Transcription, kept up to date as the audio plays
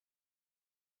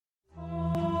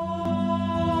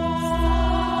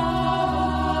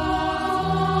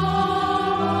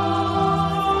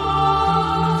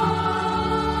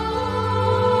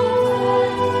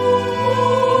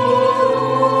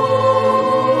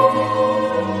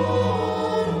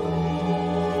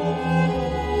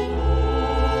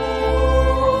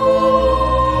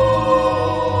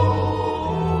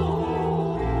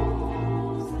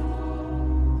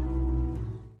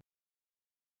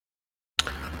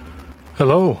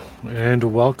Hello, and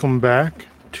welcome back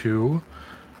to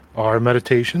our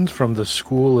meditations from the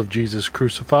School of Jesus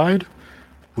Crucified.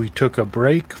 We took a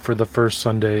break for the first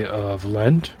Sunday of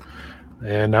Lent,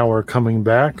 and now we're coming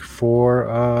back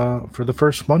for the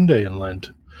first Monday in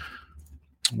Lent.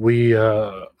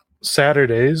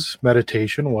 Saturday's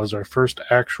meditation was our first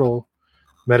actual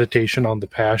meditation on the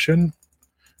Passion,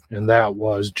 and that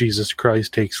was Jesus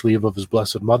Christ takes leave of his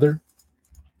Blessed Mother.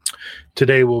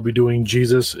 Today we'll be doing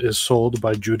Jesus is sold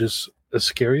by Judas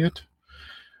Iscariot.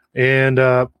 And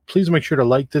please make sure to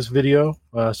like this video,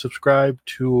 subscribe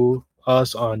to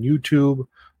us on YouTube,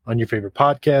 on your favorite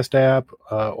podcast app,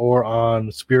 or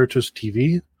on Spiritus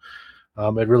TV.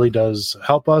 It really does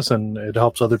help us, and it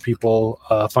helps other people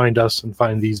find us and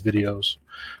find these videos.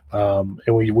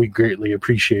 And we greatly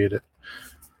appreciate it.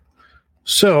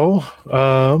 So,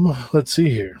 let's see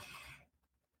here.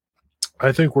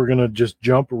 I think we're going to just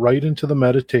jump right into the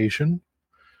meditation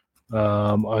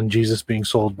on Jesus being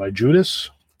sold by Judas.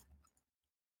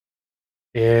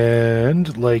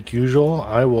 And like usual,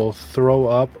 I will throw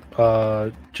up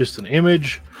just an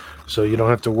image so you don't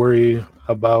have to worry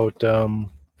about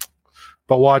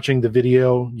watching the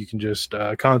video. You can just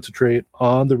concentrate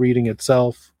on the reading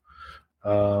itself.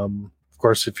 Of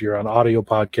course, if you're on audio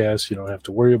podcasts, you don't have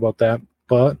to worry about that.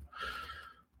 But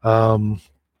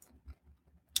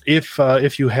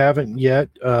if you haven't yet,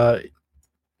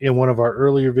 in one of our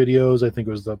earlier videos, I think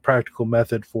it was the practical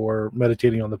method for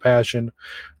meditating on the Passion,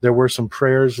 there were some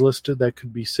prayers listed that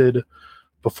could be said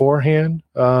beforehand,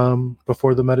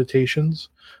 before the meditations.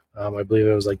 I believe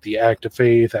it was like the act of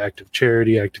faith, act of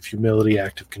charity, act of humility,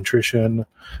 act of contrition,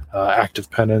 act of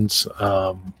penance.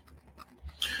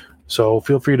 So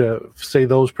feel free to say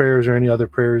those prayers or any other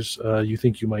prayers you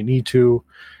think you might need to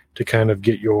kind of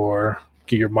get your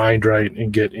mind right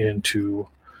and get into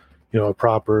a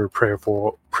proper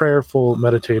prayerful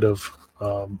meditative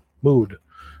mood,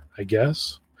 I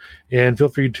guess. And feel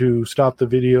free to stop the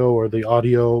video or the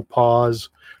audio, pause,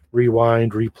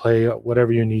 rewind, replay,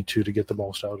 whatever you need to get the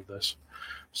most out of this.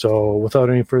 So without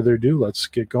any further ado, let's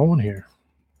get going here.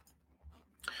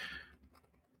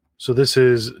 So this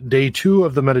is day 2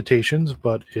 of the meditations,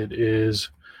 but it is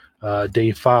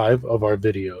day 5 of our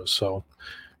videos. So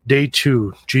day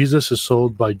 2, Jesus is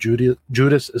sold by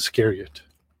Judas Iscariot.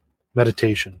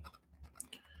 Meditation.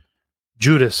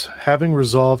 Judas, having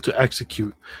resolved to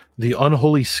execute the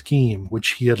unholy scheme which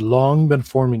he had long been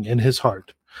forming in his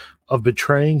heart of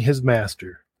betraying his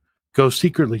master, goes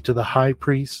secretly to the high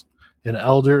priests and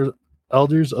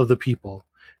elders of the people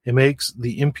and makes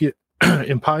the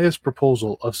impious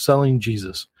proposal of selling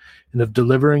Jesus and of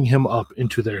delivering him up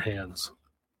into their hands.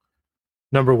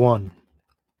 Number 1.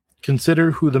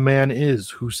 Consider who the man is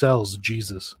who sells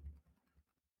Jesus.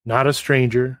 Not a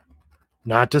stranger,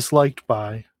 not disliked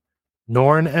by,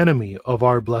 nor an enemy of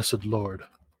our blessed Lord.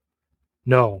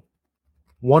 No,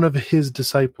 one of his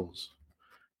disciples,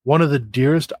 one of the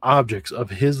dearest objects of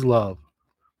his love,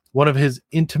 one of his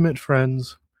intimate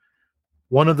friends,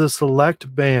 one of the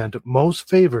select band most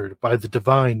favored by the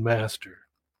divine Master.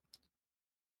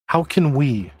 How can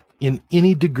we, in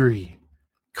any degree,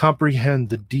 comprehend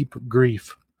the deep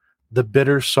grief, the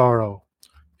bitter sorrow,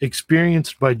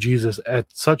 experienced by Jesus at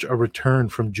such a return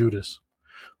from Judas,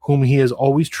 whom he has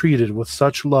always treated with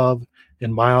such love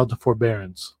and mild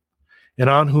forbearance, and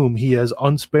on whom he has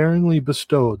unsparingly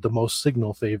bestowed the most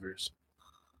signal favors?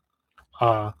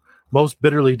 Ah, most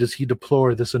bitterly does he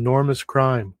deplore this enormous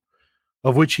crime,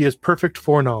 of which he has perfect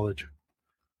foreknowledge.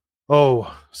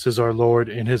 Oh, says our Lord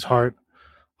in his heart,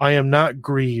 I am not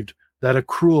grieved that a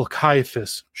cruel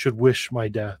Caiaphas should wish my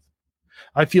death.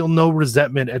 I feel no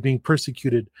resentment at being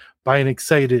persecuted by an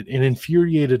excited and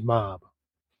infuriated mob.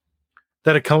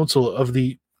 That a council of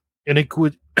the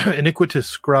iniquitous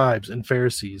scribes and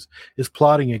Pharisees is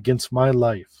plotting against my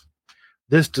life,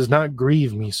 this does not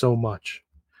grieve me so much.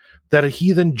 That a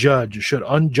heathen judge should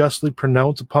unjustly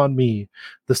pronounce upon me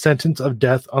the sentence of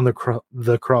death on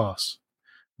the cross,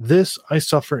 this I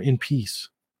suffer in peace.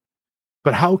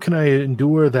 But how can I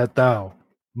endure that thou,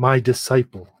 my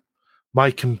disciple, my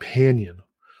companion,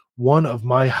 one of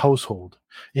my household,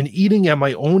 and eating at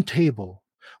my own table,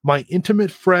 my intimate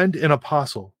friend and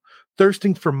apostle,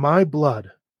 thirsting for my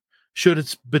blood,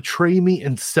 shouldst betray me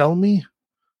and sell me?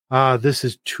 Ah, this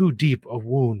is too deep a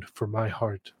wound for my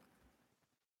heart.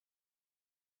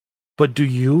 But do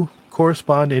you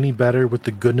correspond any better with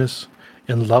the goodness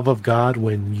and love of God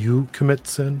when you commit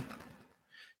sin?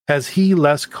 Has he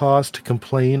less cause to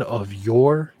complain of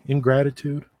your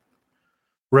ingratitude?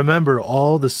 Remember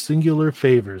all the singular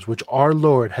favors which our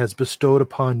Lord has bestowed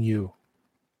upon you.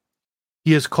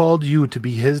 He has called you to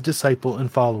be his disciple and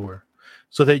follower,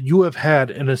 so that you have had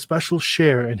an especial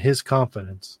share in his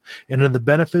confidence and in the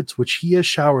benefits which he has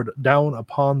showered down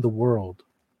upon the world.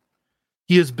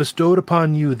 He has bestowed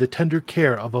upon you the tender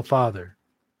care of a father.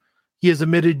 He has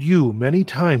admitted you many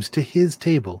times to his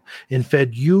table and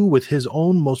fed you with his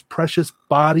own most precious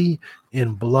body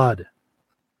and blood.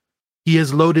 He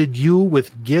has loaded you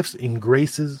with gifts and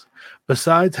graces,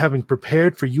 besides having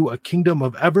prepared for you a kingdom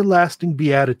of everlasting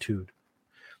beatitude.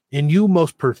 And you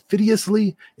most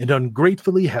perfidiously and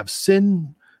ungratefully have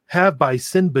by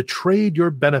sin betrayed your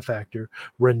benefactor,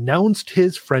 renounced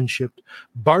his friendship,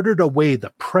 bartered away the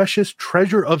precious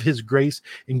treasure of his grace,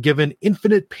 and given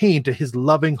infinite pain to his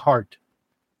loving heart.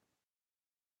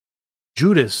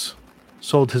 Judas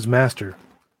sold his master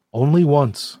only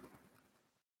once.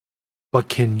 But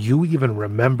can you even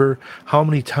remember how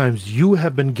many times you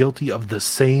have been guilty of the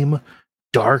same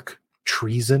dark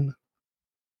treason?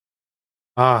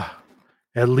 At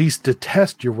least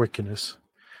detest your wickedness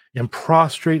and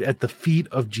prostrate at the feet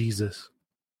of Jesus.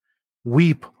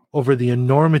 Weep over the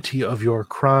enormity of your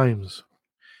crimes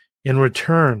and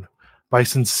return by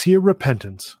sincere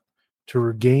repentance to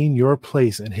regain your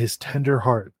place in his tender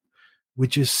heart,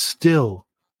 which is still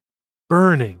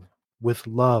burning with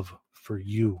love for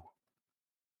you.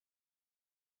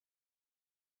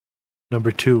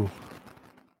 Number 2.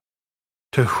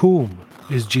 To whom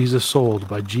is Jesus sold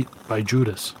by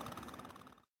Judas?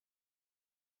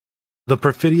 The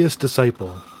perfidious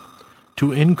disciple,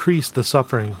 to increase the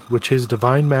suffering which his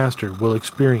divine master will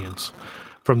experience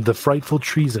from the frightful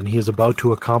treason he is about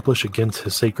to accomplish against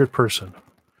his sacred person,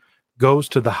 goes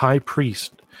to the high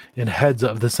priest and heads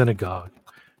of the synagogue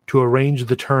to arrange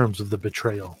the terms of the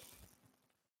betrayal.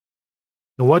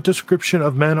 And what description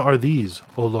of men are these,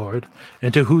 O Lord,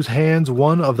 and to whose hands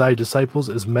one of thy disciples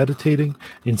is meditating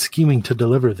and scheming to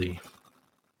deliver thee?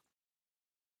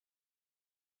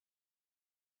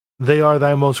 They are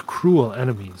thy most cruel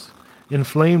enemies,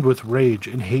 inflamed with rage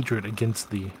and hatred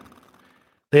against thee.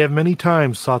 They have many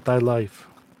times sought thy life.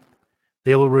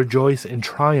 They will rejoice in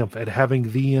triumph at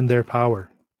having thee in their power,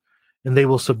 and they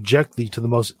will subject thee to the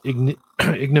most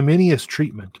ignominious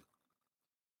treatment.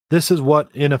 This is what,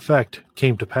 in effect,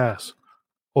 came to pass,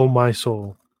 O my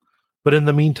soul. But in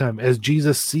the meantime, as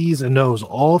Jesus sees and knows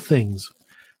all things,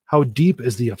 how deep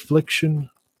is the affliction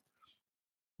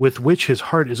with which his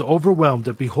heart is overwhelmed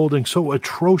at beholding so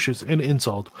atrocious an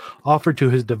insult offered to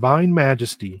his divine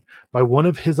majesty by one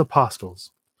of his apostles,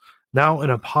 now an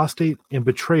apostate and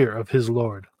betrayer of his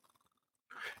Lord.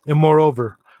 And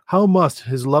moreover, how must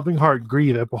his loving heart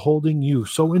grieve at beholding you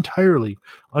so entirely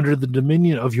under the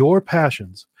dominion of your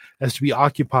passions as to be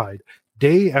occupied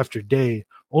day after day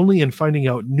only in finding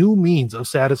out new means of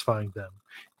satisfying them,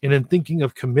 and in thinking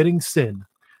of committing sin,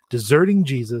 deserting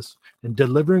Jesus, and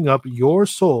delivering up your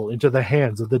soul into the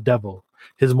hands of the devil,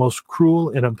 his most cruel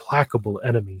and implacable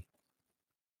enemy.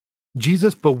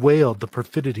 Jesus bewailed the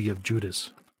perfidy of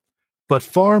Judas, but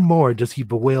far more does he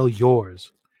bewail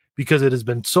yours, because it has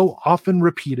been so often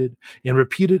repeated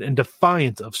in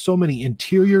defiance of so many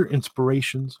interior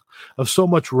inspirations, of so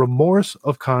much remorse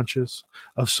of conscience,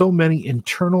 of so many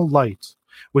internal lights,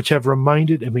 which have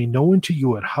reminded and made known to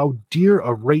you at how dear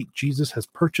a rate Jesus has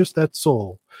purchased that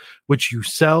soul, which you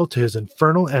sell to his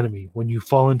infernal enemy when you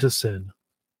fall into sin.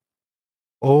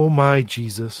 O my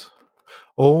Jesus,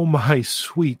 O my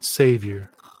sweet Savior,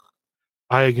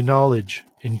 I acknowledge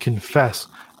and confess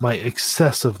my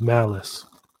excessive malice.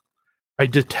 I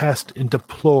detest and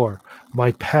deplore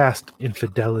my past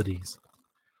infidelities.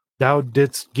 Thou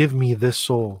didst give me this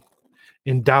soul.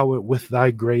 Endow it with thy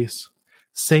grace.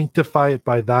 Sanctify it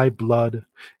by thy blood.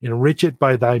 Enrich it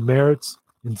by thy merits,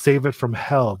 and save it from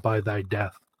hell by thy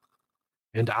death.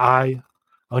 And I,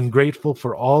 ungrateful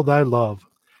for all thy love,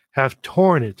 have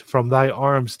torn it from thy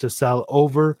arms to sell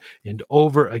over and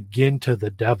over again to the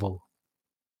devil.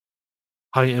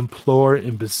 I implore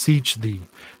and beseech thee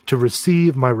to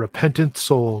receive my repentant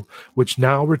soul, which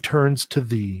now returns to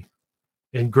thee,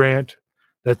 and grant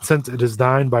that since it is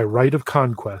thine by right of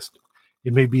conquest,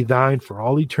 it may be thine for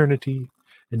all eternity,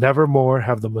 and never more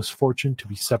have the misfortune to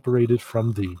be separated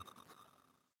from thee.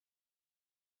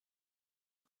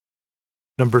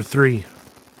 Number 3,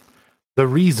 the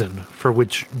reason for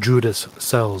which Judas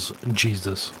sells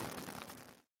Jesus.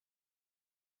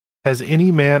 Has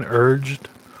any man urged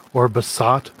or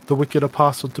besought the wicked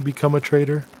apostle to become a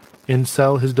traitor and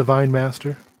sell his divine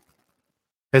master?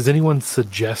 Has anyone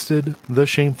suggested the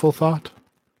shameful thought?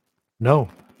 No.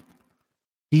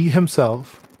 He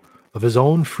himself, of his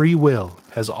own free will,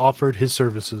 has offered his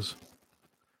services.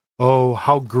 Oh,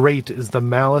 how great is the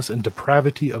malice and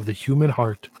depravity of the human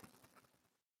heart!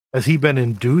 Has he been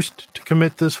induced to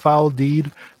commit this foul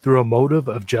deed through a motive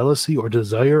of jealousy or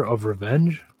desire of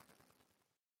revenge?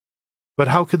 But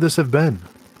how could this have been,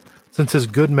 since his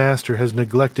good master has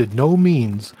neglected no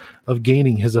means of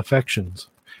gaining his affections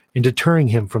and deterring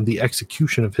him from the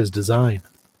execution of his design?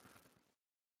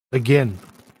 Again,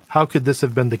 how could this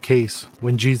have been the case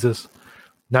when Jesus,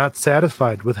 not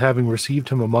satisfied with having received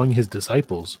him among his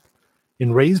disciples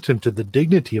and raised him to the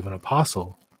dignity of an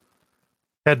apostle,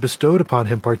 had bestowed upon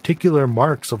him particular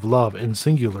marks of love and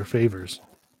singular favors?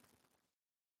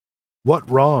 What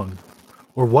wrong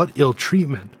or what ill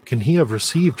treatment can he have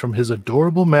received from his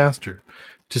adorable master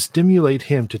to stimulate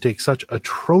him to take such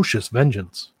atrocious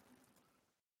vengeance?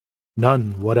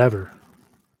 None whatever.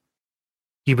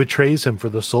 He betrays him for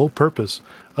the sole purpose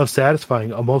of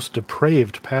satisfying a most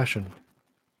depraved passion,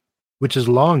 which has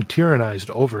long tyrannized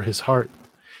over his heart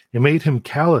and made him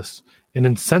callous and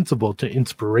insensible to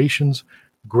inspirations,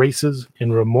 graces,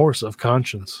 and remorse of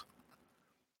conscience.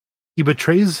 He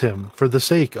betrays him for the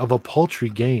sake of a paltry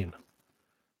gain,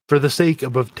 for the sake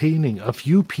of obtaining a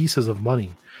few pieces of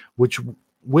money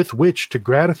with which to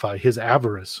gratify his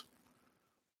avarice.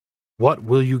 "What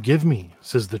will you give me,"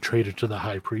 says the traitor to the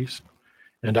high priest,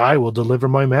 "and I will deliver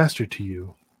my master to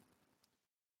you"?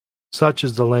 Such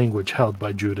is the language held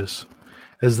by Judas,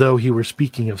 as though he were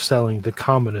speaking of selling the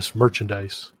commonest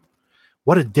merchandise.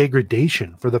 What a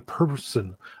degradation for the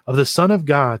person of the Son of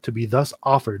God to be thus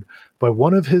offered by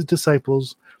one of his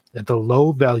disciples at the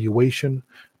low valuation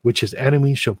which his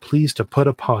enemies shall please to put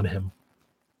upon him.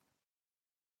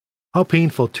 How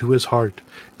painful to his heart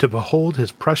to behold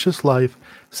his precious life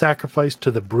sacrificed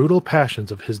to the brutal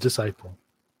passions of his disciple.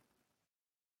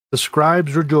 The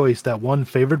scribes rejoiced that one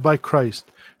favored by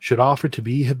Christ should offer to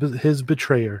be his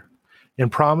betrayer,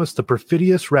 and promised the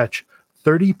perfidious wretch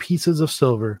 30 pieces of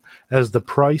silver as the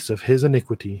price of his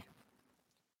iniquity.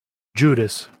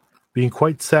 Judas, being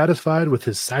quite satisfied with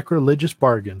his sacrilegious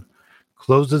bargain,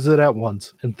 closes it at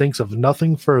once and thinks of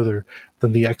nothing further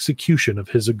than the execution of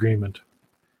his agreement.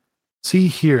 See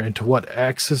here into what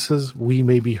excesses we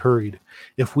may be hurried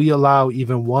if we allow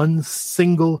even one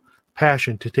single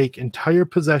passion to take entire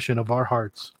possession of our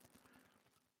hearts.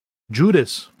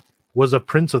 Judas was a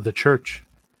prince of the church,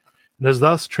 and is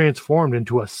thus transformed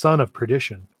into a son of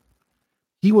perdition.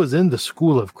 He was in the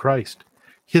school of Christ,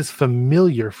 his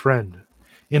familiar friend,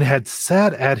 and had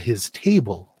sat at his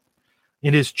table,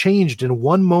 and is changed in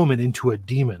one moment into a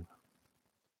demon.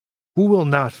 Who will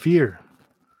not fear?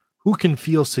 Who can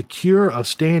feel secure of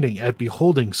standing at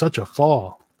beholding such a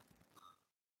fall?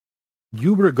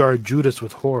 You regard Judas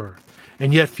with horror,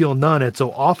 and yet feel none at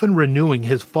so often renewing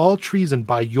his fall treason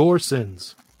by your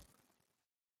sins.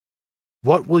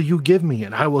 What will you give me,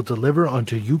 and I will deliver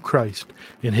unto you Christ,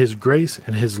 and his grace,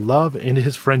 and his love, and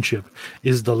his friendship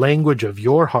is the language of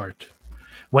your heart.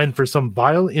 When for some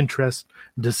vile interest,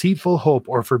 deceitful hope,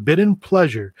 or forbidden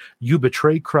pleasure you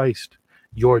betray Christ,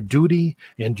 your duty,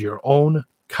 and your own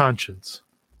conscience.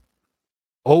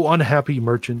 O unhappy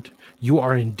merchant, you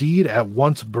are indeed at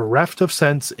once bereft of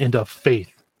sense and of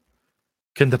faith.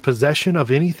 Can the possession of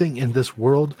anything in this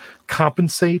world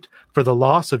compensate for the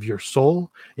loss of your soul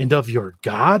and of your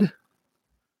God?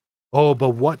 Oh, but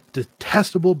what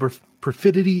detestable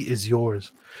perfidy is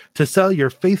yours, to sell your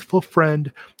faithful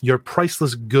friend, your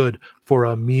priceless good, for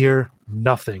a mere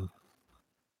nothing.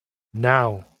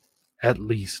 Now, at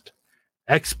least,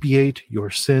 expiate your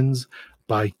sins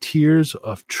by tears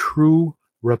of true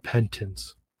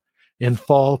repentance, and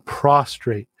fall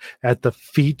prostrate at the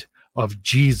feet of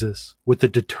Jesus with the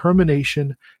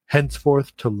determination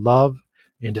henceforth to love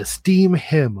and esteem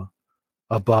him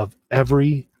above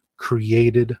every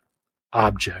created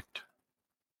object.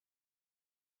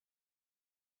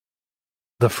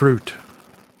 The fruit.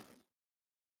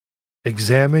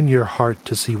 Examine your heart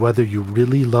to see whether you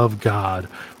really love God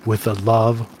with a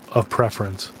love of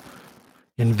preference,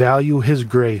 and value his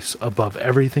grace above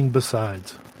everything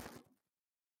besides.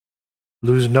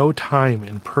 Lose no time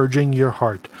in purging your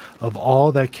heart of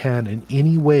all that can in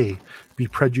any way be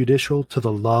prejudicial to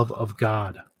the love of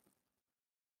God.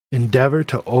 Endeavor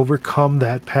to overcome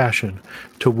that passion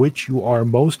to which you are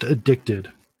most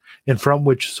addicted, and from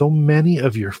which so many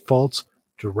of your faults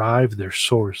derive their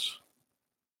source.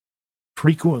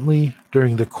 Frequently,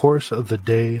 during the course of the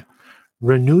day,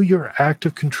 renew your act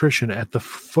of contrition at the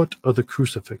foot of the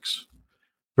crucifix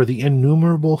for the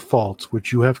innumerable faults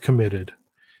which you have committed,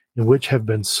 and which have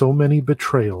been so many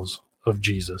betrayals of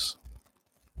Jesus.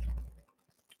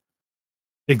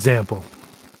 Example.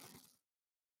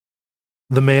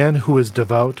 The man who is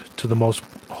devout to the most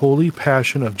holy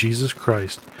passion of Jesus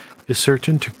Christ is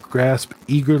certain to grasp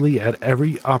eagerly at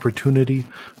every opportunity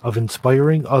of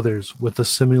inspiring others with a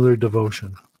similar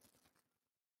devotion.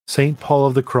 St. Paul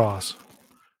of the Cross,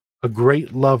 a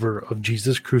great lover of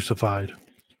Jesus crucified,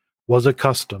 was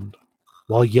accustomed,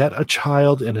 while yet a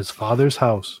child in his father's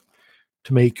house,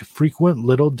 to make frequent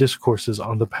little discourses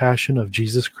on the passion of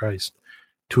Jesus Christ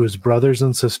to his brothers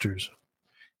and sisters,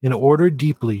 in order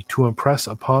deeply to impress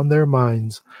upon their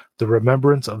minds the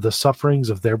remembrance of the sufferings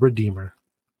of their Redeemer.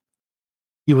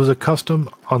 He was accustomed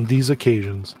on these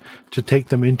occasions to take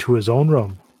them into his own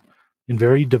room, and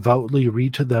very devoutly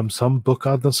read to them some book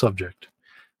on the subject,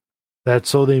 that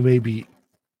so they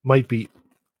might be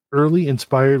early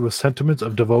inspired with sentiments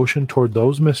of devotion toward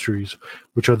those mysteries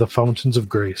which are the fountains of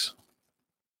grace.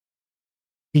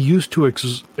 He used to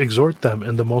exhort them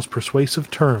in the most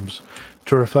persuasive terms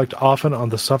to reflect often on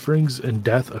the sufferings and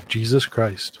death of Jesus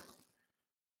Christ.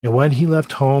 And when he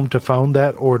left home to found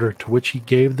that order to which he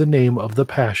gave the name of the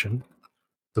Passion,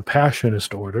 the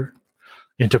Passionist order,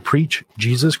 and to preach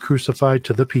Jesus crucified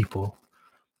to the people,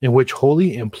 in which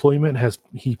holy employment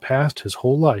he passed his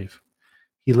whole life,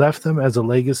 he left them as a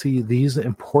legacy these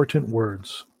important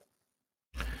words: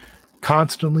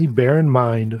 constantly bear in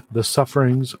mind the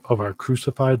sufferings of our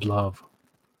crucified love.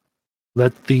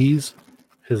 Let these,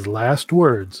 his last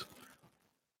words,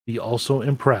 be also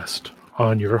impressed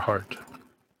on your heart.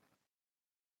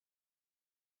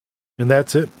 And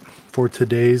that's it for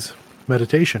today's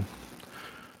meditation.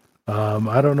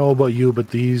 I don't know about you, but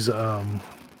these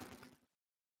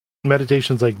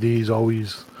meditations like these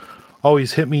always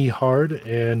hit me hard,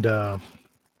 and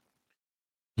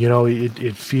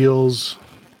it feels,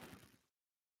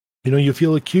 you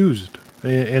feel accused,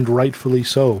 and rightfully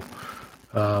so.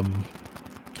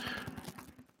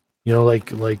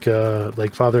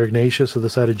 Like Father Ignatius of the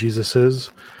Side of Jesus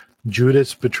says,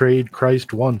 Judas betrayed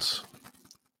Christ once.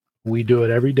 We do it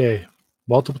every day,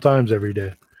 multiple times every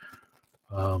day.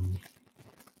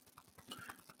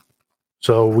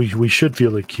 So we should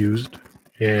feel accused,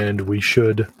 and we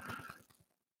should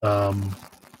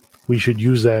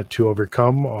use that to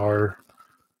overcome our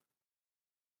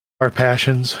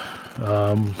passions,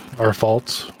 our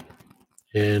faults,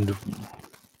 and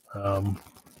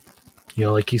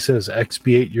like he says,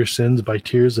 expiate your sins by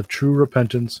tears of true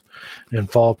repentance, and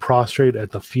fall prostrate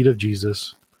at the feet of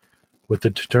Jesus, with the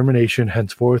determination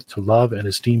henceforth to love and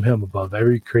esteem him above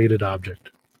every created object.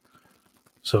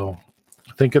 So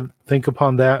think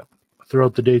upon that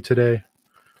throughout the day today.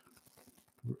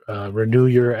 Renew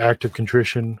your act of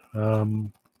contrition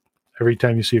every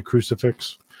time you see a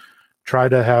crucifix. Try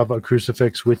to have a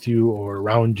crucifix with you or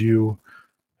around you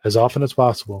as often as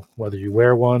possible, whether you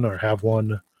wear one or have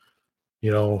one,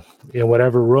 in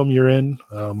whatever room you're in.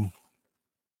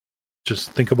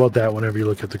 Just think about that whenever you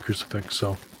look at the crucifix.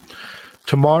 So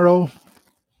tomorrow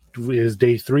is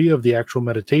day 3 of the actual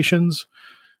meditations,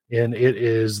 and it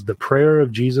is the prayer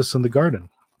of Jesus in the garden.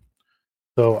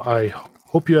 So I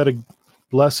hope you had a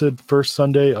blessed first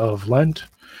Sunday of Lent,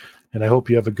 and I hope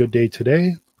you have a good day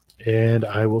today, and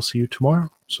I will see you tomorrow.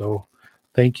 So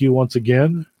thank you once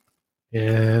again,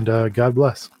 and God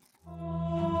bless.